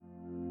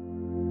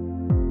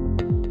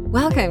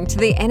Welcome to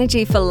the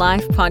Energy for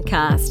Life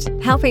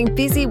podcast, helping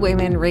busy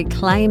women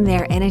reclaim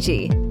their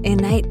energy,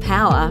 innate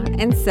power,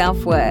 and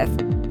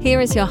self-worth. Here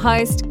is your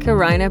host,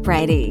 Corona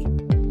Brady.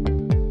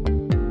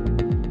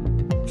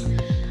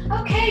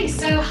 Okay,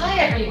 so hi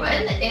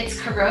everyone, it's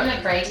Corona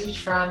Brady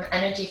from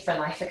Energy for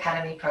Life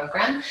Academy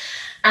program,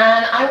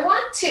 and I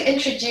want to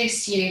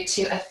introduce you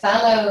to a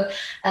fellow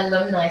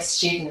alumni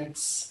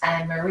student,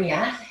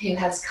 Maria, who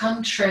has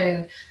come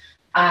through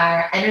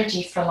our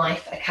Energy for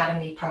Life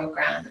Academy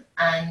program,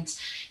 and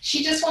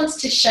she just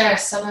wants to share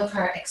some of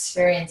her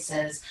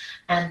experiences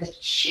and the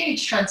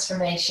huge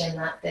transformation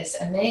that this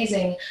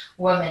amazing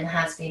woman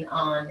has been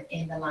on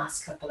in the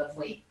last couple of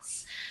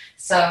weeks.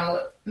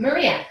 So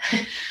Maria,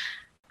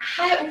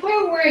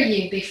 where were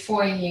you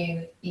before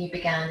you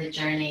began the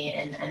journey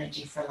in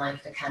Energy for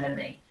Life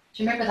Academy?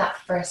 Do you remember that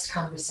first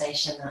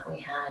conversation that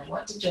we had?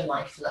 What did your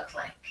life look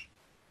like?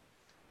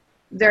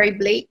 Very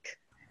bleak.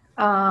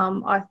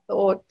 I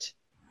thought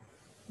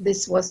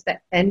this was the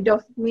end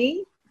of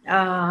me.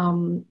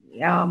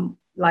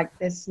 Like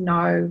there's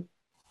no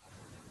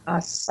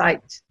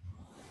sight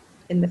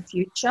in the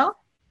future,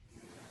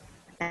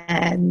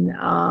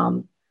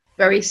 and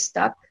very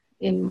stuck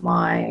in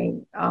my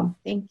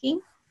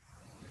thinking,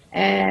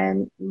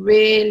 and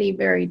really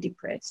very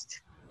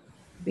depressed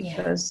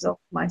because of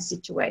my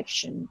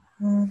situation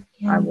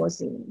I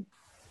was in.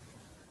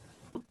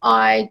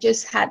 I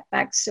just had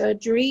back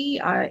surgery.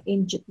 I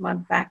injured my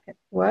back at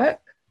work.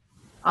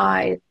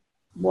 I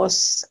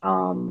was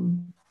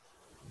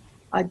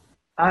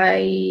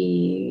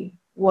I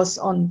was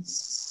on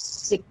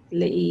sick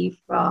leave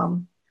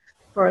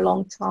for a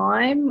long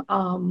time,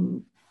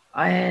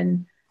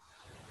 and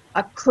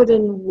I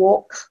couldn't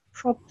walk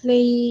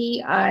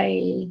properly.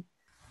 I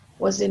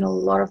was in a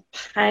lot of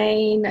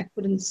pain. I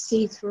couldn't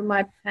see through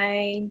my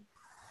pain,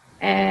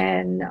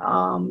 and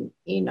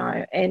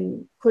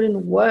and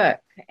couldn't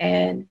work,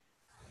 and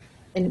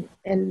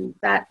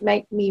that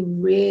made me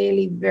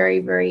really very,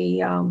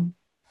 very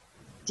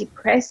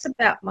depressed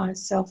about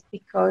myself,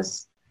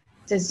 because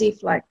it's as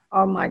if like,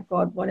 oh my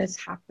God, what has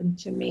happened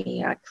to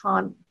me? I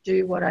can't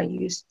do what I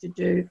used to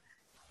do.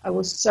 I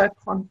was so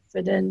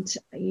confident,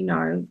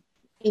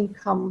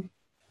 income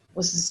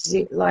was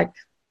like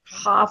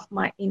half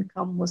my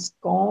income was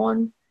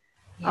gone.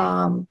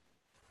 And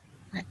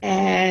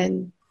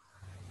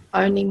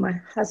owning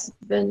my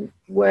husband,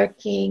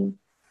 working,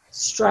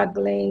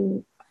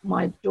 struggling.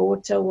 My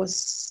daughter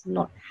was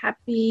not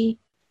happy.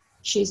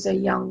 She's a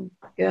young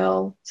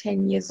girl,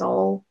 10 years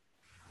old.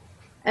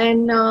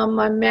 And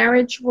my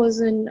marriage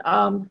wasn't,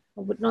 I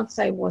would not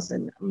say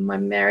wasn't, my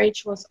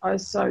marriage was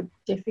also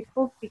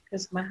difficult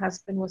because my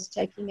husband was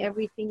taking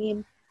everything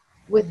in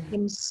with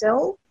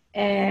himself,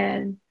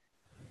 and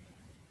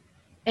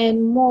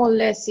more or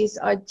less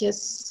I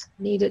just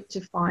needed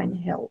to find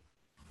help.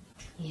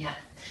 Yeah.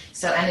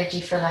 So Energy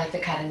for Life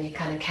Academy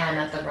kind of came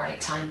at the right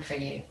time for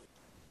you.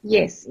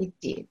 Yes, it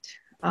did.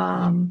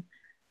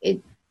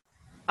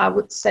 I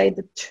would say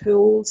the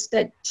tools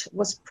that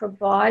was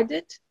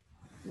provided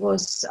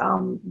was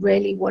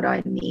really what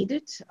I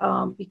needed,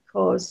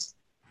 because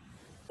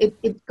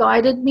it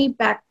guided me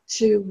back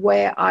to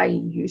where I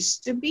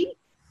used to be,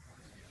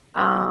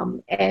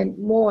 and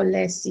more or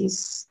less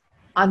is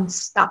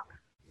unstuck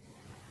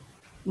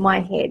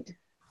my head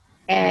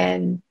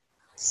and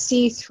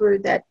see through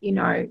that,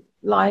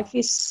 life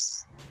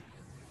is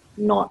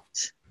not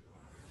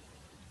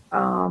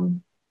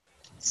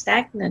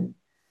stagnant,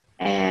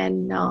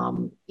 and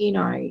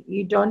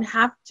you don't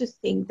have to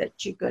think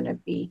that you're going to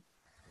be,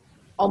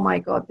 oh my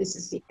God, this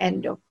is the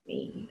end of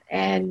me,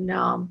 and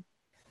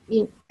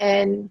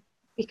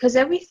because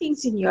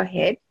everything's in your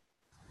head,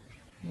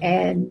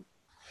 and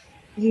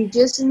you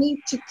just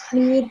need to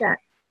clear that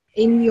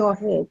in your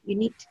head. You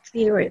need to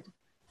clear it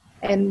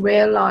and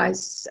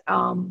realize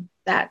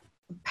that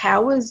the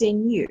power's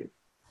in you.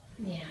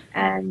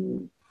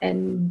 And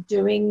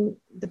doing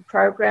the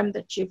program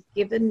that you've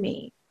given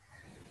me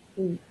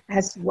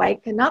has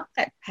waken up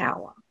that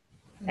power,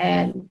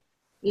 and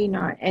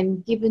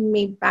and given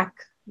me back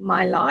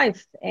my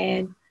life.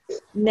 And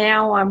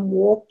now I'm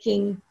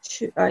walking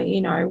to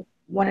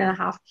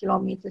 1.5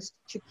 kilometers,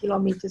 2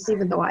 kilometers,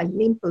 even though I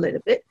limp a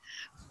little bit,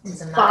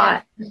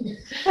 but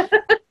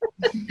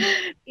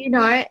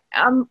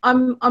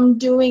I'm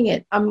doing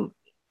it.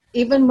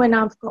 Even when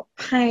I've got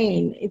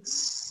pain,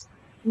 it's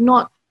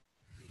not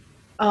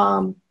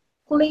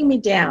pulling me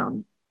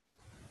down.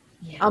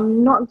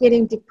 I'm not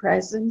getting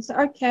depressed and say,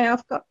 okay,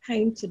 I've got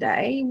pain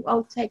today,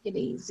 I'll take it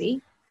easy.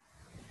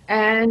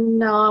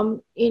 And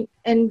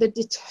the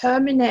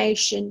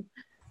determination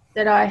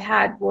that I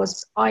had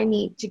was, I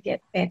need to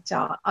get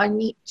better. I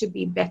need to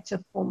be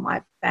better for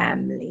my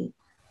family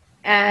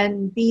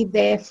and be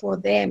there for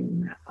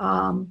them.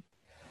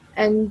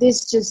 And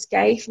this just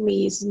gave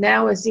me, is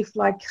now as if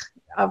like,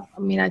 I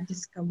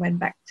just went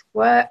back to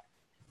work,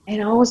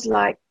 and I was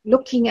like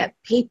looking at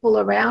people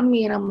around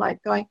me, and I'm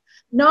like going,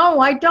 no,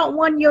 I don't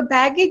want your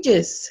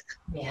baggages.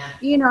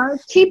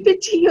 Keep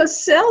it to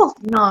yourself.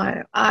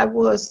 No, I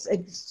was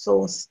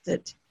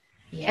exhausted.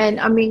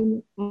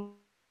 And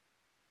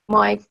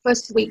my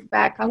first week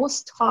back, I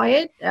was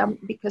tired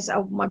because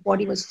my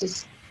body was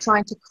just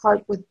trying to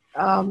cope with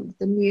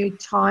the new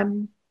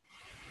time,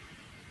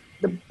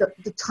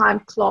 the time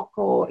clock,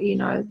 or,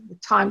 the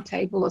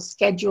timetable or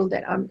schedule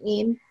that I'm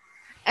in.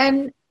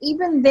 And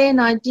even then,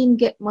 I didn't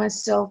get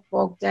myself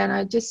bogged down.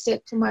 I just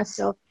said to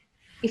myself,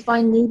 if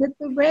I needed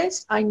the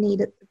rest, I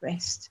needed the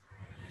rest.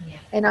 Yeah.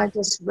 And I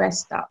just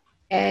rest up.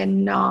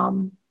 And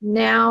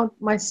now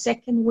my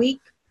second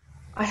week,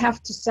 I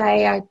have to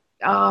say I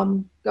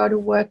go to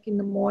work in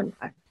the morning,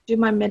 I do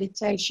my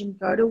meditation,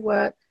 go to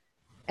work,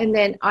 and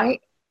then I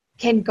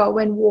can go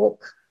and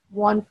walk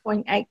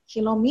 1.8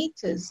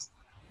 kilometers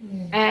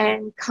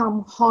and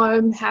come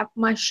home, have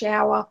my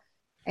shower,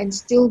 and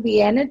still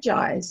be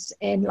energized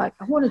and like,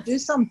 I want to do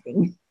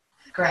something.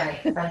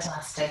 Great,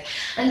 fantastic.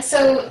 And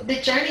so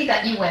the journey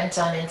that you went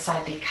on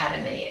inside the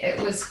academy,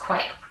 it was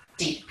quite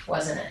deep,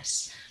 wasn't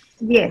it?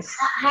 Yes.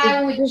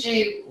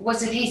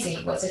 Was it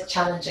easy? Was it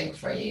challenging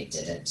for you?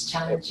 Did it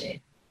challenge you?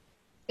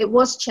 It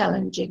was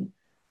challenging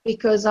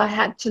because I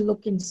had to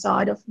look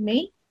inside of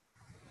me,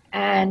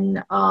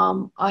 and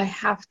I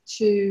have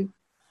to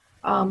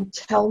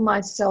tell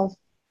myself,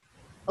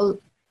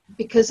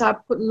 because I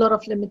put a lot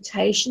of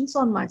limitations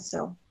on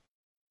myself.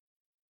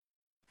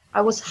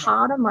 I was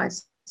hard on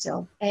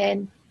myself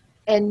and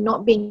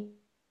not being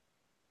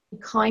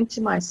kind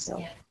to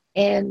myself. Yeah.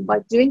 And by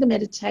doing the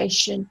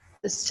meditation,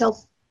 the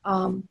self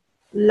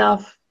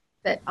love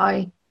that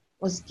I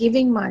was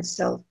giving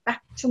myself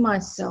back to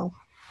myself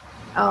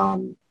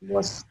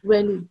was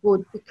really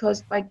good,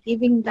 because by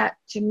giving that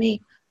to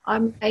me,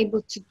 I'm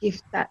able to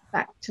give that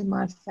back to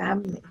my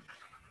family.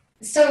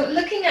 So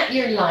looking at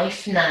your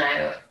life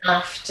now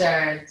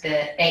after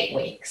the 8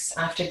 weeks,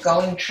 after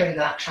going through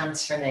that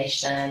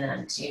transformation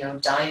and,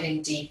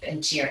 diving deep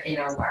into your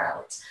inner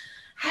world,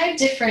 how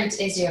different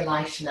is your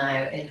life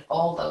now in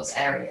all those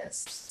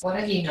areas? What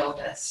have you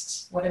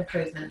noticed? What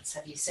improvements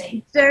have you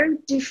seen? Very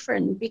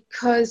different,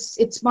 because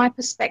it's my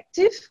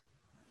perspective.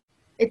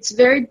 It's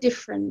very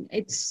different.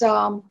 It's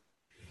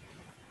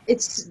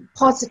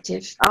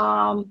positive.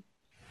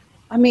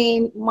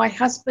 My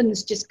husband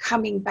is just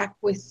coming back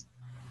with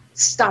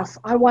stuff.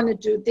 I want to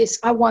do this.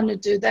 I want to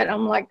do that.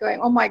 I'm like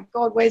going, oh my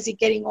God, where's he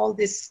getting all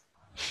this,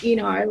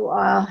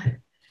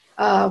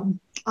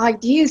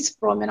 ideas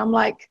from? And I'm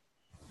like,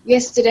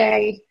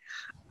 yesterday,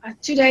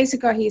 2 days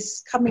ago,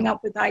 he's coming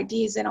up with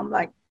ideas, and I'm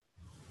like,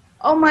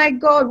 oh my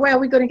God, where are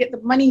we going to get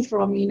the money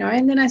from?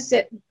 And then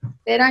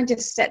I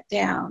just sat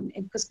down,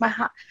 and because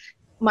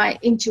my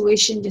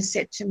intuition just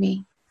said to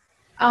me,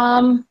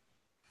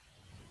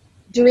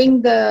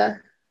 doing the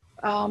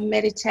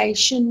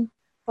meditation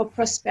for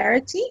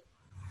prosperity.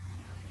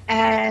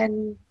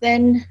 And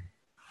then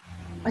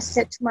I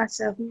said to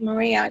myself,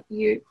 Maria,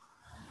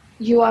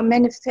 you are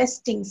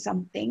manifesting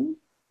something,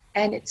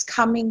 and it's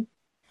coming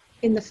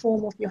in the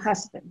form of your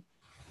husband.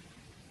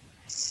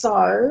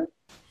 So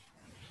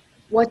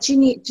what you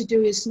need to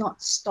do is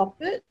not stop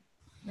it,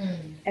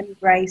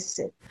 embrace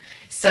it.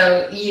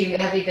 So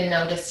have you been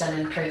noticed an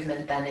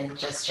improvement then in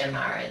just your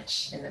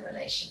marriage, in the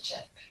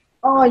relationship?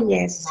 Oh,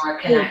 yes. More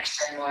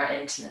connection, more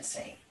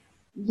intimacy.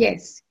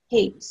 Yes,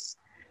 heaps.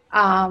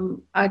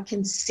 I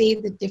can see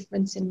the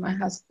difference in my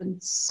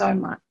husband so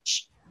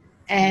much.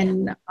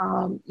 And,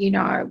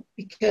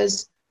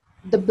 because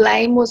the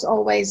blame was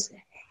always,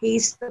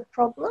 he's the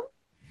problem.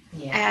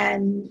 Yeah.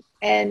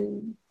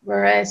 And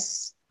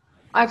whereas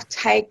I've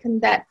taken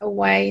that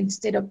away,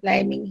 instead of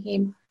blaming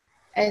him,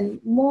 and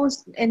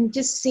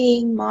just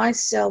seeing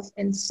myself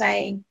and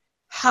saying,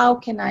 how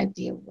can I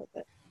deal with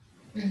it?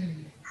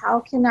 Mm-hmm. How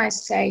can I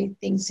say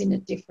things in a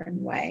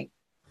different way?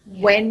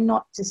 Yeah. When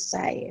not to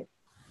say it,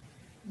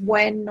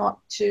 when not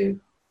to,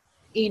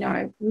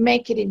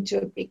 make it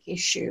into a big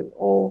issue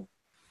or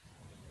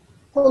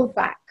pull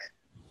back.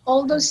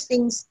 All those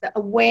things, the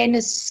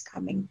awareness is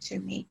coming to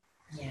me.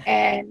 Yeah.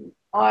 And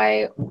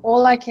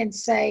all I can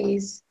say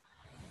is,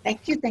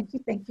 thank you, thank you,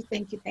 thank you,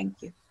 thank you,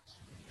 thank you.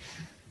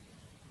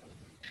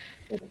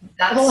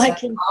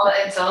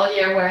 It's all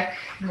your work,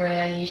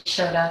 Maria. You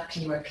showed up,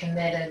 you were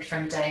committed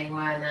from day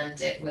one,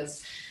 and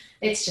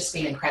it's just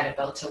been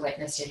incredible to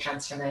witness your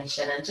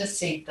transformation and just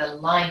see the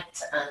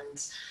light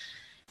and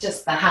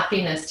just the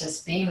happiness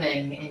just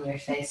beaming in your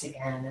face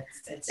again.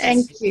 It's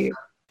Thank you.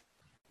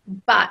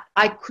 But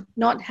I could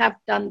not have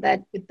done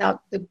that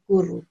without the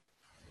guru.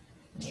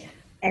 Yeah.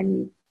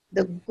 And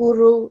the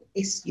guru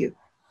is you.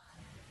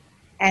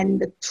 And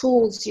the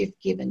tools you've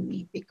given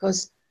me,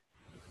 because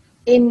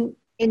in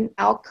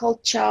our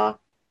culture,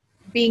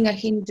 being a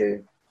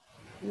Hindu,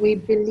 we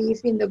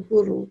believe in the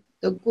guru.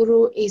 The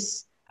guru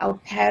is our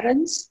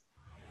parents,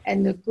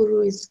 and the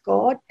guru is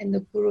God, and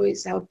the guru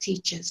is our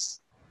teachers.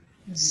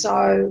 Mm-hmm.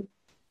 So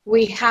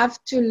we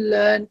have to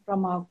learn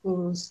from our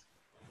gurus.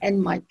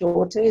 And my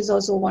daughter is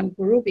also one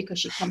guru, because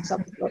she comes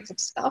up with lots of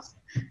stuff.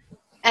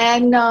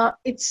 And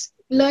it's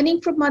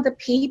learning from other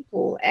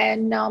people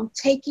and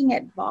taking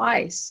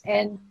advice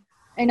and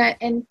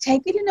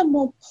take it in a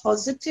more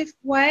positive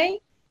way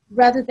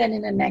rather than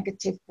in a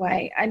negative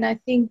way. And I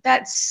think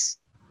that's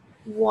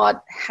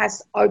what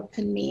has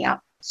opened me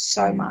up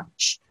so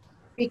much,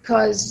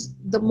 because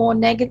the more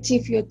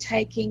negative you're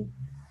taking,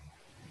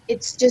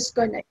 it's just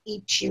going to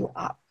eat you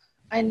up.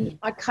 And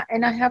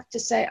I have to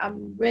say,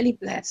 I'm really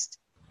blessed,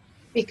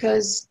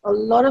 because a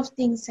lot of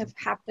things have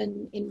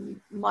happened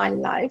in my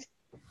life.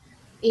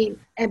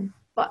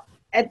 But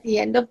at the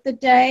end of the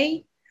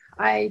day,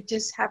 I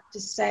just have to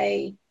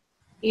say,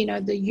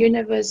 the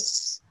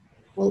universe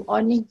will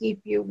only give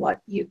you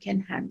what you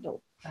can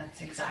handle.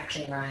 That's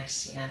exactly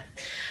right, yeah.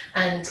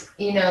 And,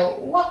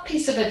 what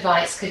piece of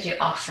advice could you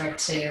offer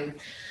to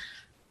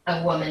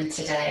a woman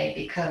today?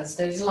 Because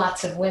there's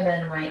lots of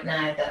women right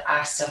now that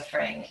are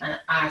suffering and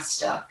are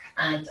stuck.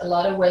 And a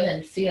lot of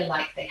women feel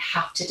like they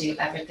have to do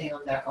everything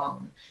on their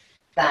own.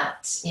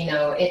 That,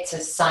 it's a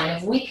sign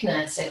of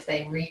weakness if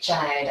they reach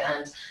out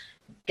and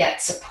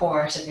get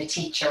support of a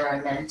teacher or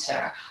a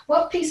mentor.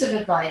 What piece of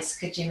advice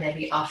could you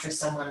maybe offer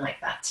someone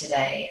like that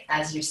today,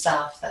 as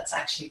yourself that's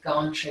actually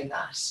gone through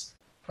that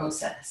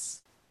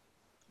process?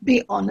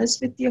 Be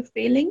honest with your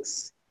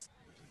feelings.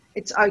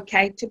 It's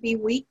okay to be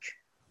weak.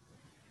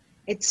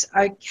 It's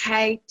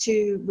okay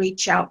to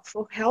reach out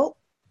for help,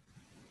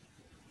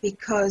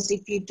 because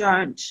if you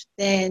don't,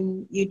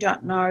 then you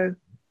don't know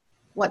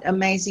what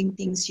amazing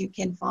things you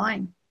can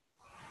find.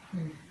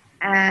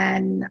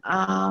 And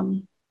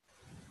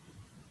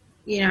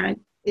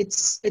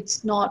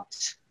it's not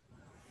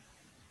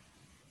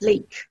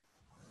bleak.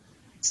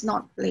 It's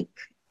not bleak.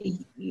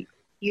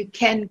 You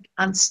can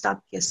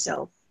unstuck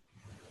yourself.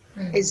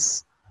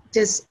 It's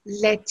just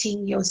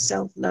letting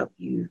yourself love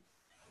you.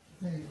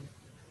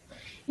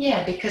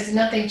 Yeah, because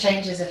nothing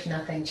changes if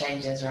nothing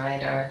changes,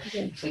 right? Or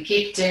if we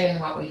keep doing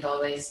what we've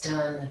always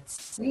done,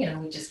 it's, we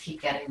just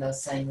keep getting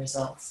those same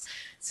results.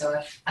 So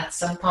if at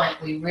some point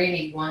we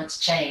really want to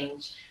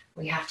change,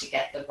 we have to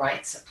get the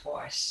right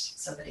support,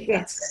 somebody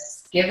that's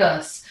going to give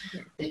us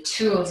the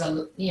tools,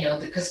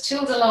 because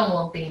tools alone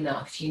won't be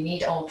enough. You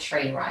need all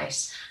three,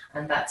 right?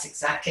 And that's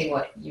exactly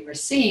what you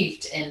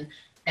received in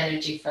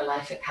Energy for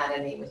Life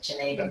Academy, which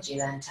enabled you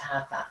then to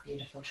have that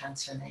beautiful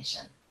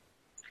transformation.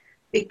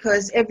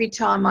 Because every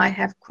time I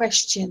have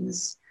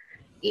questions,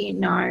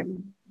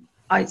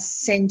 I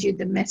send you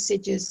the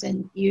messages,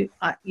 and you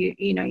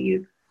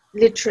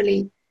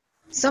literally,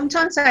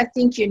 sometimes I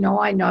think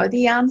I know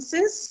the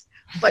answers,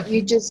 but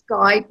you just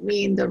guide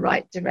me in the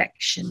right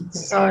direction.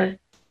 So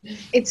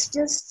it's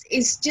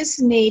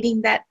just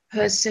needing that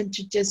person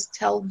to just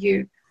tell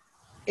you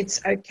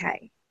it's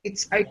okay.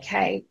 It's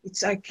okay.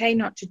 It's okay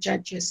not to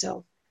judge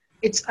yourself.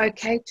 It's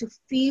okay to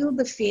feel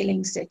the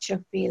feelings that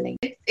you're feeling.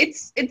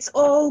 It's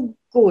all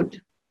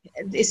good.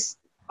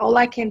 All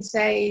I can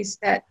say is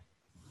that,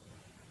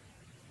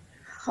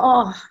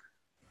 I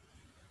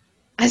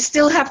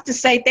still have to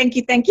say thank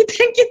you.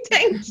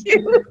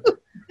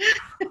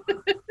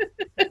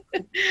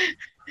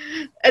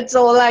 That's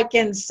all I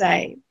can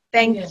say.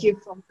 Thank you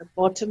from the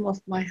bottom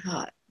of my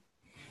heart.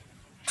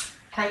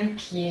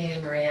 Thank you,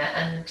 Maria.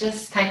 And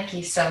just thank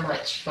you so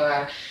much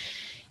for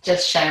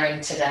just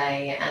sharing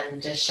today,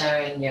 and just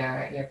sharing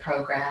your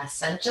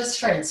progress, and just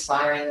for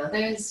inspiring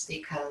others,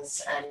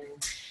 because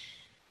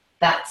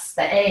that's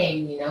the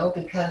aim,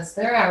 because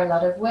there are a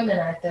lot of women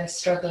out there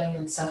struggling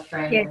and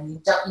suffering,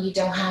 and you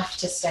don't have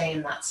to stay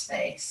in that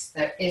space.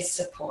 There is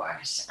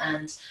support,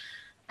 and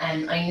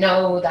I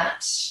know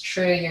that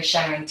through your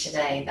sharing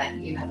today that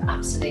you have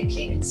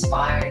absolutely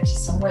inspired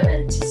some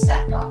women to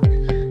step up